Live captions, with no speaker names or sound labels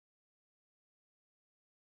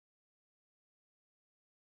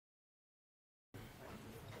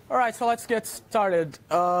All right, so let's get started.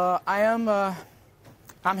 I'm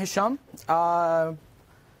Hisham. I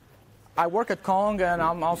work at Kong, and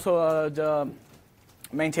I'm also the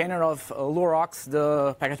maintainer of Lua-like,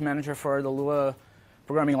 the package manager for the Lua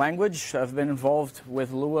programming language. I've been involved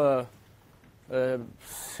with Lua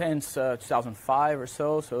since 2005 or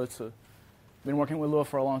so it's been working with Lua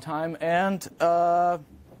for a long time. And I'm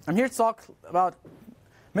here to talk about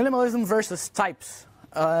minimalism versus types,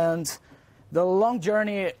 and the long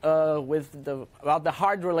journey about the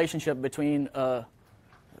hard relationship between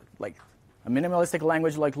like a minimalistic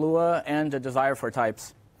language like Lua and the desire for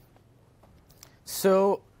types.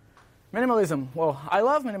 So minimalism. Well, I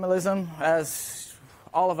love minimalism, as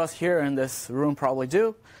all of us here in this room probably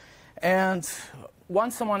do. And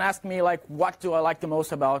once someone asked me, like, what do I like the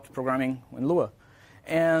most about programming in Lua?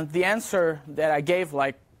 And the answer that I gave,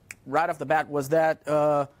 like, right off the bat was that,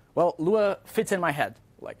 well, Lua fits in my head.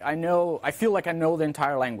 Like, I feel like I know the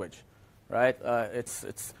entire language, right?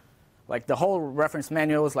 It's like the whole reference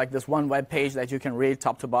manual is like this one web page that you can read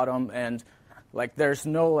top to bottom, and like there's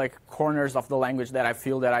no like corners of the language that I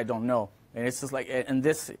feel that I don't know. And it's just like, and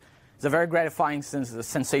this is a very gratifying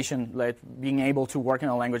sensation, like being able to work in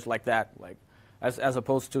a language like that, like as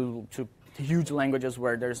opposed to huge languages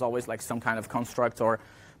where there's always like some kind of construct or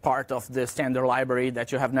part of the standard library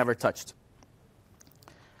that you have never touched.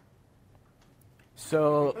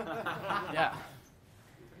 So, yeah.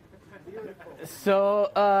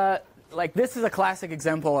 So, like, this is a classic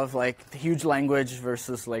example of, like, the huge language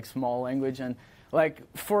versus, like, small language. And, like,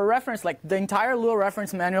 for reference, like, the entire Lua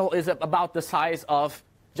reference manual is about the size of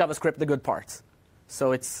JavaScript, the good parts.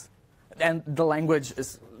 So and the language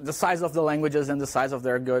is, the size of the languages and the size of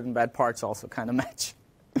their good and bad parts also kind of match.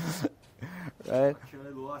 Right?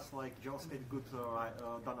 Actually, Lua's like JavaScript good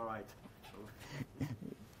done right. So.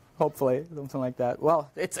 Hopefully, something like that.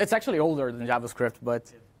 Well, it's actually older than JavaScript,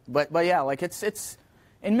 but yeah, like it's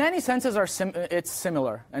in many senses it's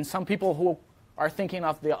similar. And some people who are thinking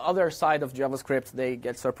of the other side of JavaScript, they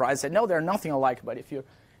get surprised. Say, no, they're nothing alike. But if you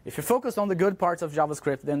focus on the good parts of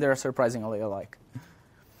JavaScript, then they're surprisingly alike.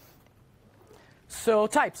 So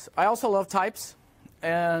types. I also love types,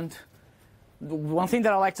 and one thing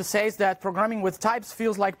that I like to say is that programming with types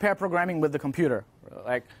feels like pair programming with the computer.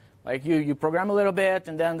 Like you program a little bit,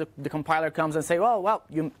 and then the compiler comes and say, well,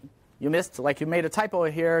 you missed, like you made a typo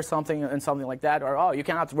here, or something like that, or oh, you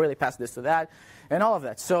cannot really pass this to that, and all of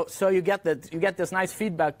that. So you get this nice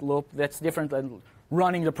feedback loop that's different than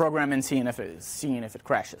running the program and seeing if it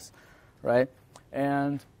crashes, right?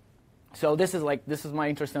 And so this is my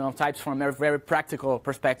interest in types from a very practical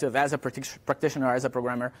perspective as a practitioner, as a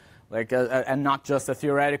programmer, like and not just a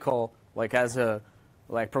theoretical, like as a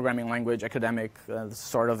programming language, academic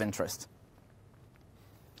sort of interest.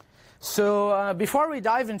 So before we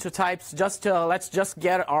dive into types, let's just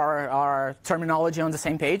get our terminology on the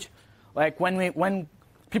same page. Like when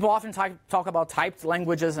people often talk about typed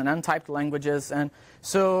languages and untyped languages, and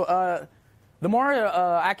so the more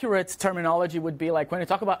accurate terminology would be like when you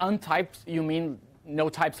talk about untyped, you mean no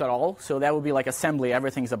types at all. So that would be like assembly,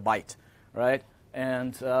 everything's a byte, right?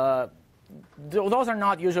 And those are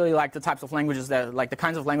not usually like the types of languages like the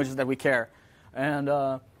kinds of languages that we care. And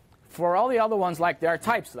for all the other ones, like there are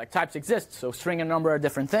types, like types exist. So string and number are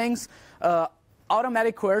different things.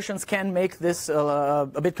 Automatic coercions can make this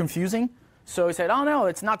a bit confusing. So we said, oh no,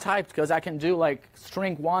 it's not typed because I can do like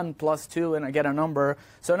string 1 plus 2 and I get a number.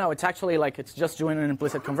 So no, it's actually like it's just doing an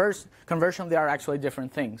implicit conversion. They are actually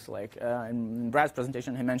different things. Like in Brad's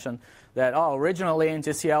presentation, he mentioned that originally in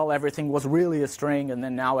TCL everything was really a string, and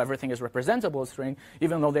then now everything is representable as string,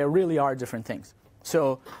 even though they really are different things.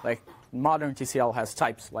 So like modern TCL has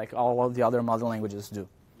types, like all of the other modern languages do.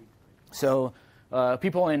 So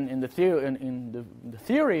people in the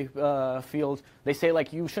theory field, they say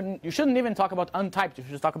like you shouldn't even talk about untyped. You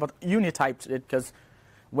should talk about unityped, because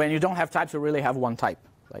when you don't have types, you really have one type,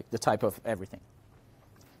 like the type of everything.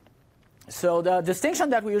 So the distinction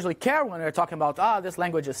that we usually care when we're talking about this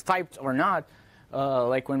language is typed or not,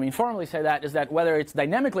 like when we informally say that, is that whether it's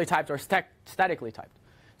dynamically typed or statically typed.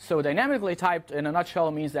 So dynamically typed, in a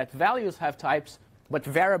nutshell, means that values have types, but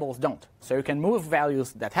variables don't. So you can move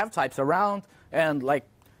values that have types around, and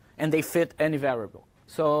they fit any variable.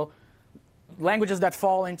 So languages that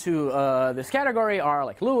fall into this category are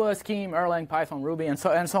like Lua, Scheme, Erlang, Python, Ruby, and so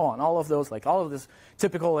on. All of those, like all of this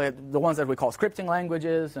typical, the ones that we call scripting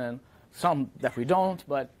languages, and some that we don't,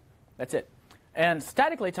 but that's it. And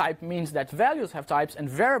statically typed means that values have types and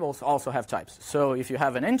variables also have types. So if you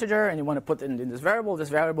have an integer and you want to put it in this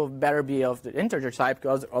variable better be of the integer type,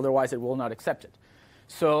 because otherwise it will not accept it.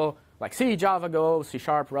 So like C, Java, Go, C#,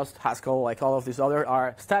 Rust, Haskell, like all of these other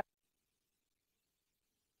are static.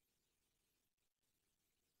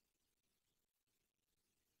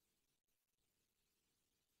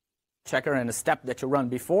 checker and a step that you run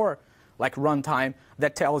before, like runtime,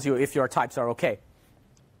 that tells you if your types are okay.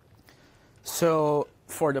 So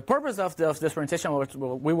for the purpose of this presentation,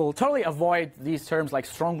 we will totally avoid these terms like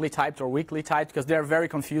strongly typed or weakly typed, because they're very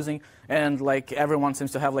confusing, and like everyone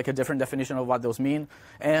seems to have like a different definition of what those mean.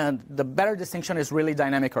 And the better distinction is really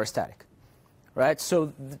dynamic or static, right?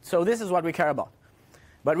 So this is what we care about.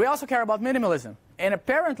 But we also care about minimalism. And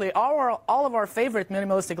apparently all of our favorite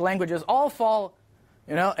minimalistic languages all fall,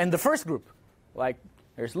 in the first group. Like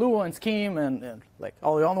there's Lua and Scheme and like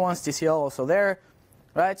all the other ones, TCL also there,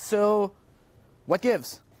 right? So what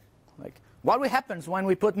gives? Like, what happens when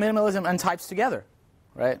we put minimalism and types together,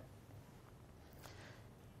 right?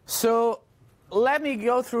 So let me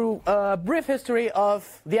go through a brief history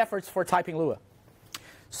of the efforts for typing Lua.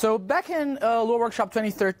 So back in Lua Workshop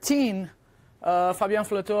 2013, Fabien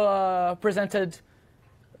Fleuteau presented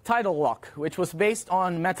Tidal Lock, which was based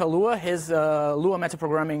on MetaLua, his Lua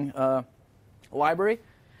metaprogramming library,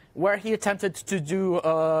 where he attempted to do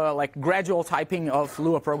like gradual typing of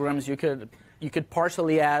Lua programs. You could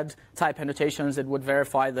partially add type annotations, it would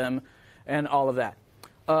verify them, and all of that.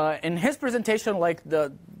 In his presentation, like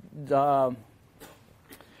the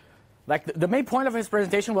main point of his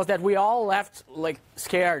presentation was that we all left like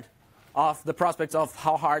scared of the prospects of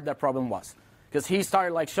how hard that problem was, because he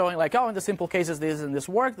started like showing like, oh, in the simple cases this and this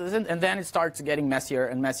worked, and then it starts getting messier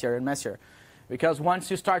and messier and messier, because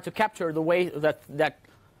once you start to capture the way that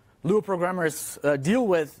Lua programmers deal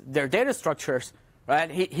with their data structures,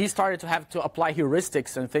 right? He started to have to apply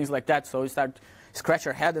heuristics and things like that. So he started to scratch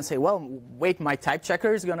your head and say, well, wait, my type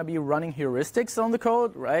checker is going to be running heuristics on the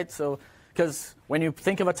code, right? So, because when you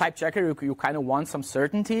think of a type checker, you kind of want some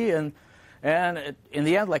certainty, and in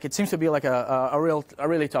the end, like it seems to be like a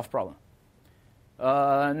really tough problem.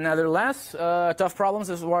 Nevertheless, tough problems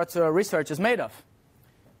is what research is made of.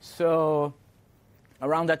 So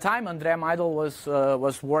around that time, André Meidel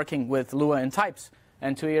was working with Lua and types.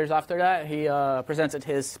 And 2 years after that, he presented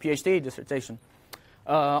his PhD dissertation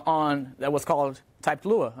that was called Typed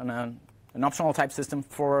Lua, an optional type system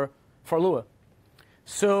for Lua.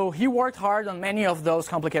 So he worked hard on many of those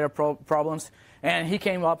complicated problems, and he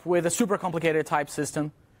came up with a super complicated type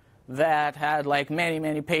system that had like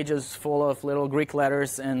many pages full of little Greek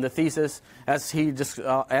letters and the thesis as he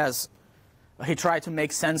tried to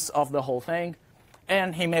make sense of the whole thing.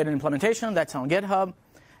 And he made an implementation that's on GitHub.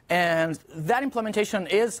 And that implementation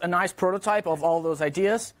is a nice prototype of all those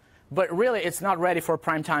ideas, but really it's not ready for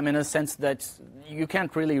prime time in a sense that you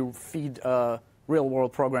can't really feed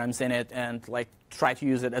real-world programs in it and like try to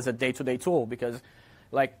use it as a day-to-day tool, because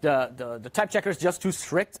like the type checker is just too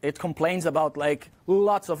strict. It complains about like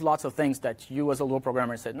lots of things that you as a Lua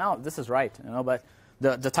programmer said, no, this is right, but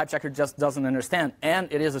the type checker just doesn't understand,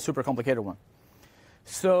 and it is a super complicated one.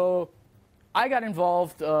 So I got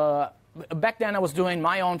involved. Back then, I was doing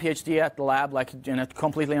my own PhD at the lab, like in a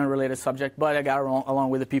completely unrelated subject, but I got along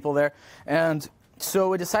with the people there. And so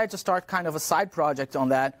we decided to start kind of a side project on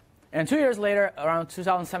that. And 2 years later, around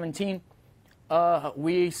 2017,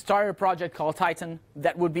 we started a project called Titan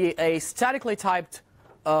that would be a statically typed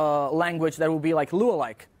language that would be like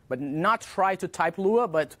Lua-like, but not try to type Lua,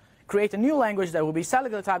 but create a new language that would be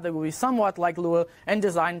statically typed, that would be somewhat like Lua and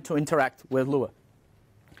designed to interact with Lua.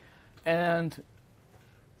 And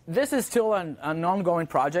this is still an ongoing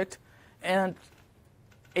project, and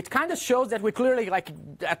it kind of shows that we clearly, like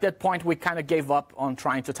at that point, we kind of gave up on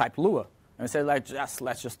trying to type Lua and said, like,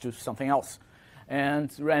 let's just do something else.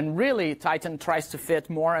 And really, Titan tries to fit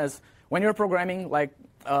more as when you're programming, like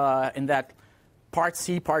in that part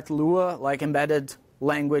C, part Lua, like embedded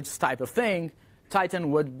language type of thing,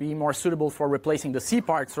 Titan would be more suitable for replacing the C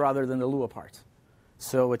parts rather than the Lua parts.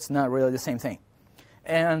 So it's not really the same thing.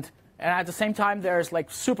 And at the same time, there's like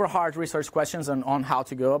super hard research questions on how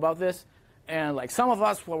to go about this. And like some of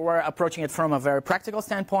us were approaching it from a very practical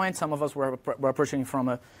standpoint. Some of us were approaching it from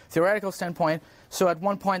a theoretical standpoint. So at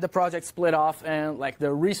one point, the project split off, and like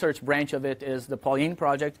the research branch of it is the Pauline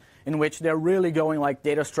project, in which they're really going like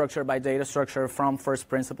data structure by data structure from first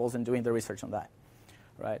principles and doing the research on that,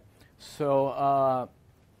 right? So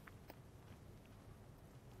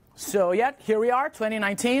yet, here we are,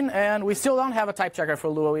 2019, and we still don't have a type checker for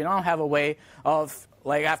Lua. We don't have a way of,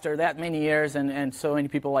 like after that many years and so many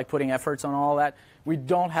people like putting efforts on all that, we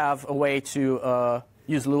don't have a way to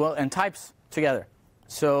use Lua and types together.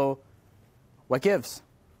 So what gives?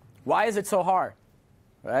 Why is it so hard?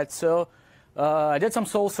 Right? So I did some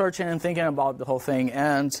soul searching and thinking about the whole thing,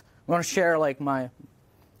 and I'm going to share like my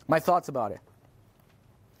thoughts about it.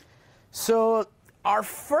 So our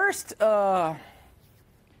first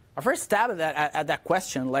our first stab at that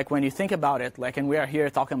question, like when you think about it, like, and we are here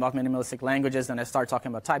talking about minimalistic languages, and I start talking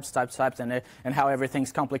about types, and how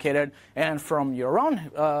everything's complicated. And from your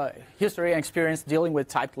own history and experience dealing with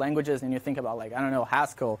typed languages, and you think about, like, I don't know,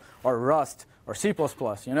 Haskell or Rust or C++,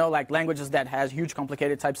 you know, like languages that has huge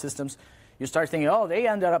complicated type systems, you start thinking, oh, they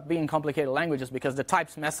ended up being complicated languages because the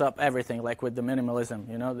types mess up everything, like with the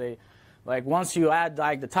minimalism, you know, like once you add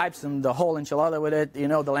like the types and the whole enchilada with it, you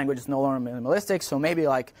know, the language is no longer minimalistic. So maybe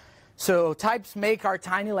like, so types make our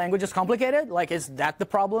tiny languages complicated? Like, is that the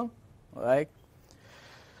problem? Like,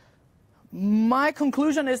 my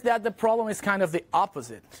conclusion is that the problem is kind of the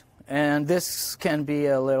opposite. And this can be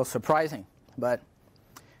a little surprising. But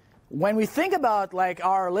when we think about like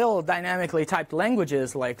our little dynamically typed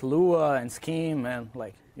languages like Lua and Scheme and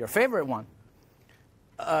like your favorite one,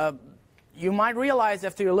 you might realize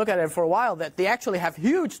after you look at it for a while that they actually have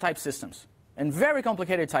huge type systems and very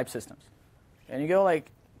complicated type systems. And you go like,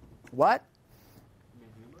 what?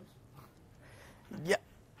 Yeah,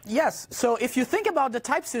 yes. So if you think about the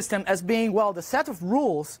type system as being, well, the set of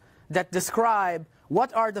rules that describe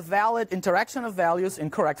what are the valid interaction of values in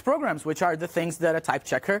correct programs, which are the things that a type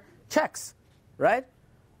checker checks, right?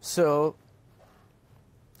 So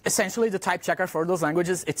essentially the type checker for those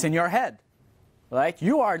languages, it's in your head. Right?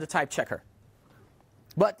 You are the type checker.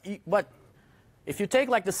 But if you take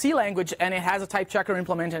like the C language and it has a type checker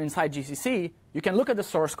implemented inside GCC, you can look at the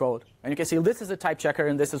source code and you can see this is a type checker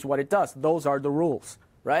and this is what it does. Those are the rules,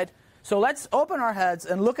 right? So let's open our heads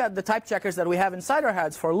and look at the type checkers that we have inside our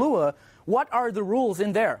heads for Lua. What are the rules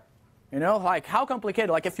in there? You know, like how complicated?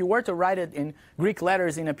 Like if you were to write it in Greek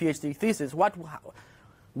letters in a PhD thesis, what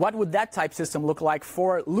would that type system look like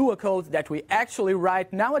for Lua code that we actually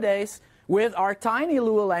write nowadays with our tiny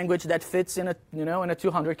Lua language that fits in a, you know, in a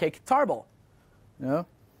 200K tarball? You know?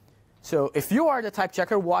 So if you are the type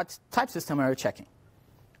checker, what type system are you checking?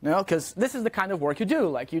 You know, because this is the kind of work you do.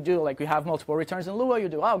 Like you have multiple returns in Lua. You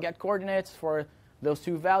do, oh, get coordinates for those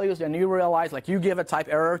two values. And you realize, like, you give a type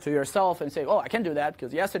error to yourself and say, oh, I can do that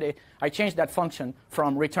because yesterday I changed that function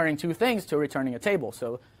from returning two things to returning a table.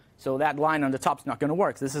 So that line on the top is not going to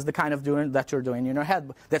work. This is the kind of doing that you're doing in your head.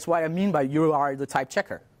 That's what I mean by you are the type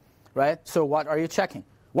checker. Right? So what are you checking?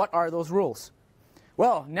 What are those rules?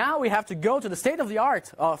 Well, now we have to go to the state of the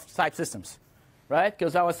art of type systems, right?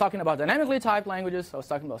 Because I was talking about dynamically typed languages, I was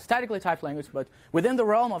talking about statically typed languages, but within the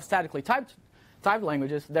realm of statically typed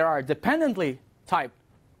languages, there are dependently typed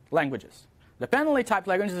languages. Dependently typed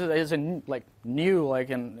languages is a new, like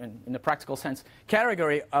in the practical sense,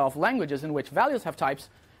 category of languages in which values have types,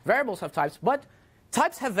 variables have types, but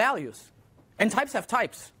types have values, and types have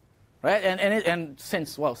types. Right? And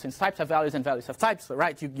since types have values and values have types,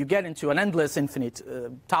 right, you get into an endless, infinite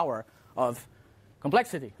tower of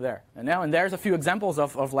complexity there. And there's a few examples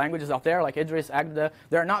of languages out there, like Idris, Agda.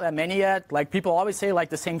 There are not that many yet. Like people always say, like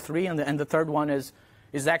the same three, and the third one is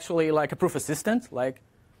actually like a proof assistant, like,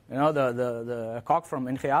 you know, the coq from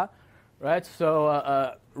Inkhia, right?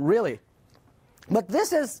 So really, but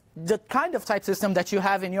this is the kind of type system that you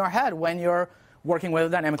have in your head when you're working with a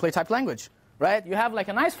dynamically typed language. Right? You have like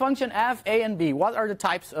a nice function f, a, and b. What are the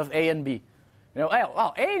types of a and b? You know,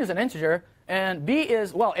 well, a is an integer, and b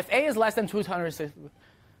is, well, if a is less than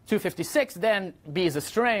 256, then b is a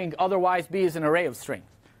string. Otherwise, b is an array of strings.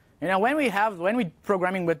 You know, when we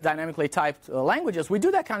programming with dynamically typed languages, we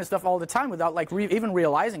do that kind of stuff all the time without like even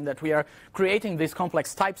realizing that we are creating these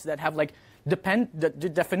complex types that have like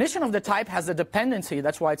the definition of the type has a dependency.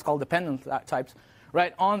 That's why it's called dependent types,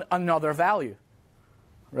 right? On another value,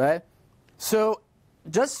 right? So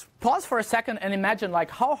just pause for a second and imagine like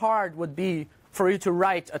how hard would be for you to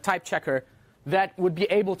write a type checker that would be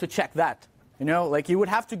able to check that. You know, like you would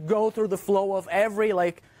have to go through the flow of every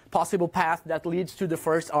like possible path that leads to the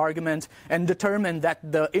first argument and determine that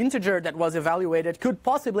the integer that was evaluated could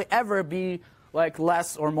possibly ever be like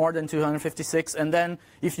less or more than 256. And then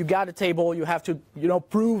if you got a table, you have to, you know,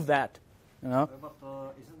 prove that. You know? But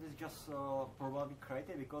isn't this just probably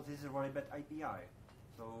created because this is a really bad API?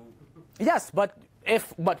 So yes, but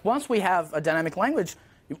once we have a dynamic language,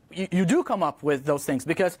 you do come up with those things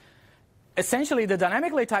because essentially the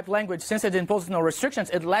dynamically typed language, since it imposes no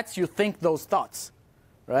restrictions, it lets you think those thoughts,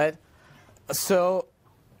 right? So,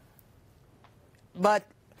 but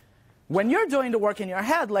when you're doing the work in your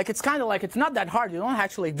head, like it's kind of like it's not that hard. You don't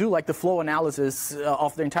actually do like the flow analysis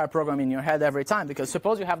of the entire program in your head every time because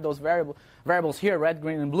suppose you have those variables here, red,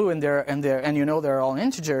 green, and blue in there, and you know they're all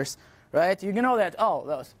integers. Right? You know that,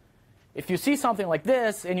 if you see something like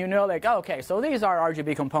this, and you know like, oh, okay, so these are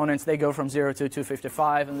RGB components. They go from 0 to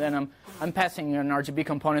 255, and then I'm passing an RGB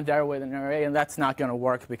component there with an array, and that's not going to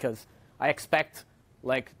work because I expect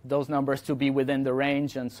like those numbers to be within the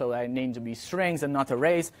range, and so I need to be strings and not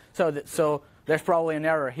arrays. So there's probably an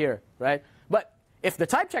error here, right? But if the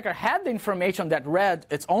type checker had the information that read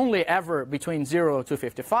it's only ever between 0 to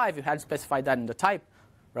 55, you had specified that in the type,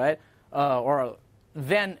 right?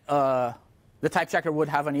 Then the type checker would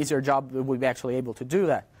have an easier job. It would be actually able to do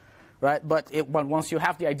that, right? But once you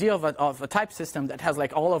have the idea of a type system that has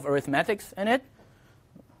like all of arithmetics in it,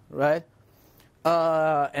 right?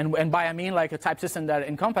 And by I mean like a type system that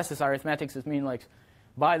encompasses arithmetics, it means like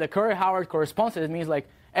by the Curry-Howard correspondences, it means like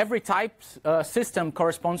every type system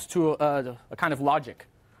corresponds to a kind of logic,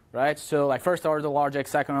 right? So like first order logic,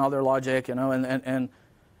 second order logic, you know,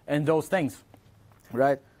 and those things,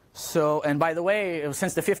 right? So, and by the way,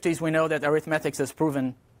 since the 50s, we know that arithmetics is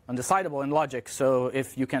proven undecidable in logic. So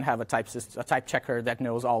if you can have a type checker that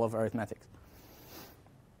knows all of arithmetics.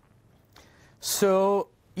 So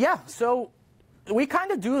yeah, so we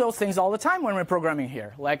kind of do those things all the time when we're programming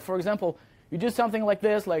here. Like, for example, you do something like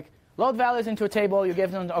this, like load values into a table, you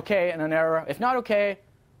give them an OK and an error. If not OK,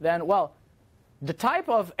 then, well, the type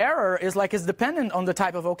of error is dependent on the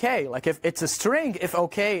type of OK. Like if it's a string, if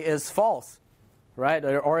OK is false, right?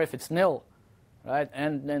 Or if it's nil, right?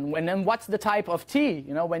 And then what's the type of t?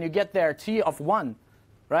 You know, when you get there, t of 1,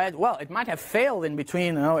 right? Well, it might have failed in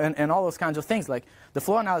between, you know, and all those kinds of things. Like the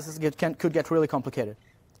flow analysis could get really complicated.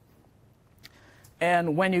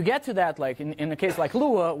 And when you get to that, like in a case like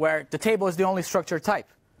Lua, where the table is the only structured type.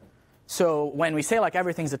 So when we say like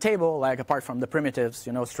everything's a table, like apart from the primitives,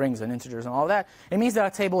 you know, strings and integers and all that, it means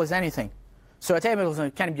that a table is anything. So a table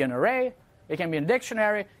can be an array, it can be a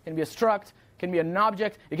dictionary, it can be a struct, it can be an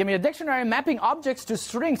object, it can be a dictionary mapping objects to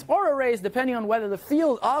strings or arrays depending on whether the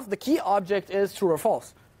field of the key object is true or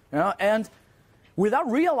false. You know, and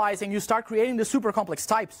without realizing, you start creating the super complex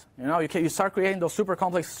types. You know, you start creating those super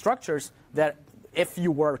complex structures that if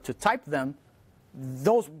you were to type them,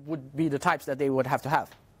 those would be the types that they would have to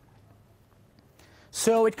have.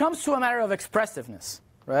 So it comes to a matter of expressiveness,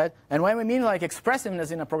 right? And when we mean like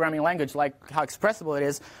expressiveness in a programming language, like how expressible it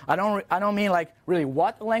is, I don't mean like really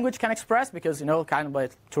what a language can express, because, you know, kind of by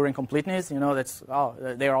Turing completeness, you know, that's, oh,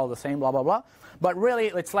 they're all the same, blah, blah, blah. But really,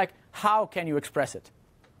 it's like, how can you express it,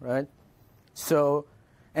 right? So,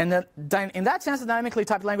 and then in that sense, the dynamically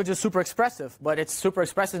typed language is super expressive, but it's super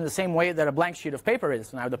expressive in the same way that a blank sheet of paper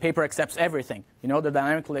is. Now, the paper accepts everything. You know, the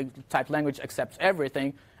dynamically typed language accepts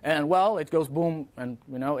everything, and, well, it goes boom, and,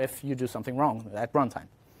 you know, if you do something wrong at runtime.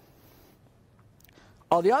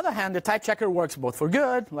 On the other hand, the type checker works both for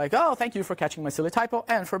good, like, oh, thank you for catching my silly typo,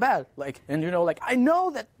 and for bad. Like, and, you know, like, I know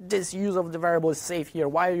that this use of the variable is safe here.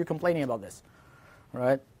 Why are you complaining about this,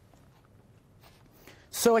 right?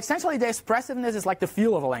 So essentially, the expressiveness is like the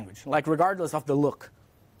feel of a language, like regardless of the look,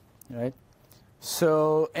 right?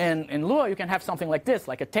 So in Lua, you can have something like this,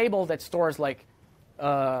 like a table that stores like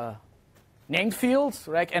named fields,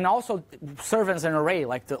 right? And also serve as an array,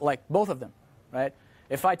 like both of them, right?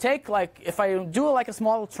 If I do like a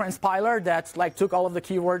small transpiler that like took all of the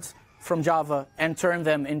keywords from Java and turned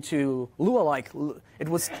them into Lua-like, it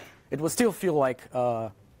would still feel like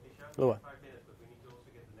Lua.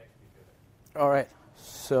 All right.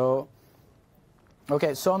 So,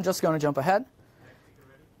 okay, so I'm just going to jump ahead.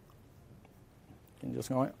 Can you just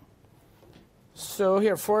go on? So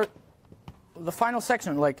here, for the final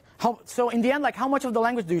section, like, so in the end, like, how much of the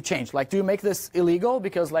language do you change? Like, do you make this illegal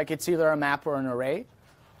because, like, it's either a map or an array,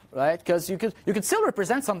 right? Because you could still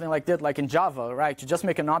represent something like that, like in Java, right? You just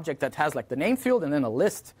make an object that has, like, the name field and then a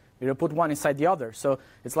list. You put one inside the other. So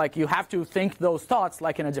it's like you have to think those thoughts,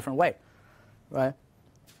 like, in a different way, right?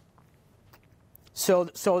 So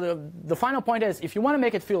the final point is, if you want to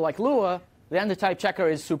make it feel like Lua, then the type checker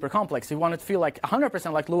is super complex. If you want it to feel like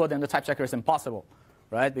 100% like Lua, then the type checker is impossible,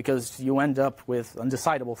 right? Because you end up with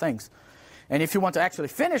undecidable things. And if you want to actually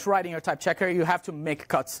finish writing your type checker, you have to make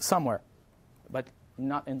cuts somewhere, but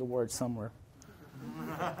not in the word somewhere.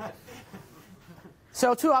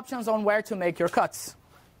 So 2 options on where to make your cuts.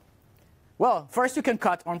 Well, first you can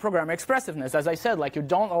cut on programmer expressiveness. As I said, like, you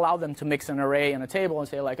don't allow them to mix an array and a table and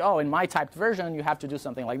say, like, oh, in my typed version, you have to do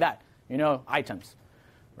something like that. You know, items,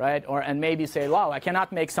 right? And maybe say, well, I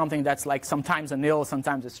cannot make something that's like sometimes a nil,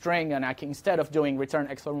 sometimes a string, and I can, instead of doing return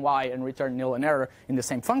x and y and return nil and error in the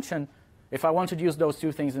same function, if I wanted to use those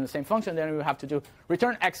 2 things in the same function, then we have to do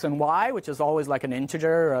return x and y, which is always like an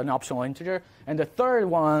integer, an optional integer. And the third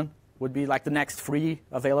one would be like the next free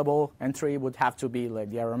available entry would have to be like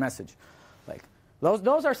the error message. Like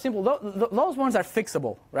those are simple. Those ones are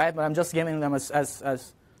fixable, right? But I'm just giving them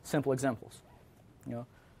as simple examples. You know,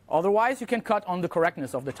 otherwise you can cut on the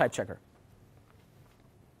correctness of the type checker.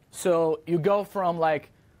 So you go from like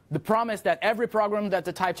the promise that every program that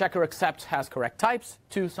the type checker accepts has correct types,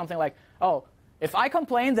 to something like, oh, if I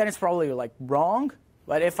complain, then it's probably like wrong.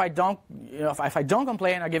 But if I don't, if I don't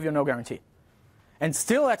complain, I give you no guarantee. And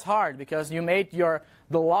still, that's hard because you made the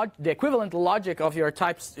equivalent logic of your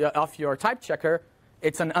type checker.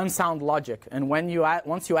 It's an unsound logic, and once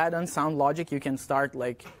you add unsound logic, you can start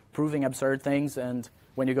like proving absurd things. And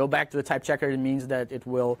when you go back to the type checker, it means that it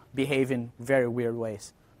will behave in very weird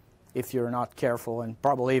ways if you're not careful, and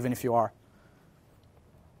probably even if you are.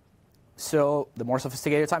 So the more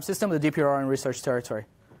sophisticated type system, the deeper you are in research territory.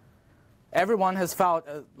 Everyone has found,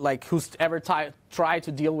 like who's ever tried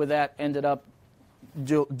to deal with that, ended up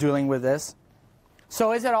dealing with this.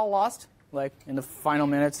 So is it all lost? Like in the final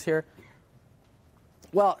minutes here.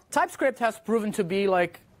 Well, TypeScript has proven to be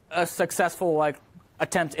like a successful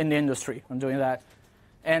attempt in the industry on doing that.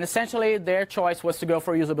 And essentially, their choice was to go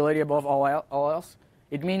for usability above all else.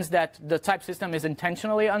 It means that the type system is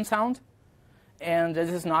intentionally unsound. And this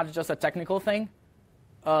is not just a technical thing.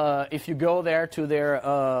 If you go there to their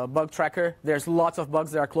bug tracker, there's lots of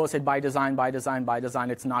bugs that are closed by design, by design, by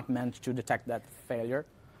design. It's not meant to detect that failure.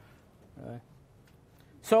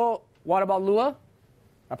 So what about Lua?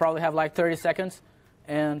 I probably have like 30 seconds.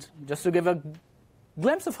 And just to give a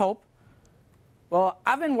glimpse of hope, well,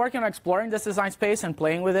 I've been working on exploring this design space and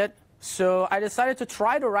playing with it. So I decided to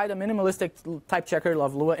try to write a minimalistic type checker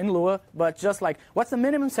of Lua in Lua, but just like, what's the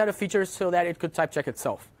minimum set of features so that it could type check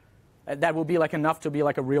itself? That would be like enough to be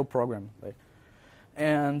like a real program.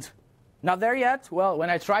 And not there yet. Well, when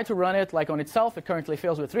I try to run it like on itself, it currently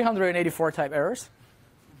fails with 384 type errors.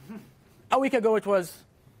 A week ago, it was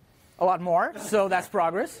a lot more, so that's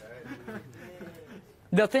progress.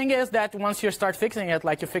 The thing is that once you start fixing it,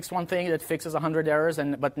 like you fix one thing that fixes 100 errors,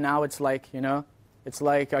 but now it's like, it's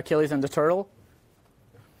like Achilles and the turtle.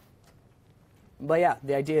 But yeah,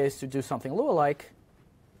 the idea is to do something Lua-like.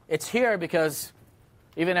 It's here because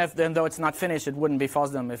even though it's not finished, it wouldn't be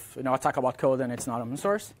FOSDEM if I talk about code and it's not open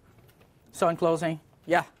source. So in closing,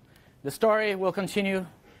 yeah, the story will continue,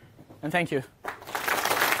 and thank you.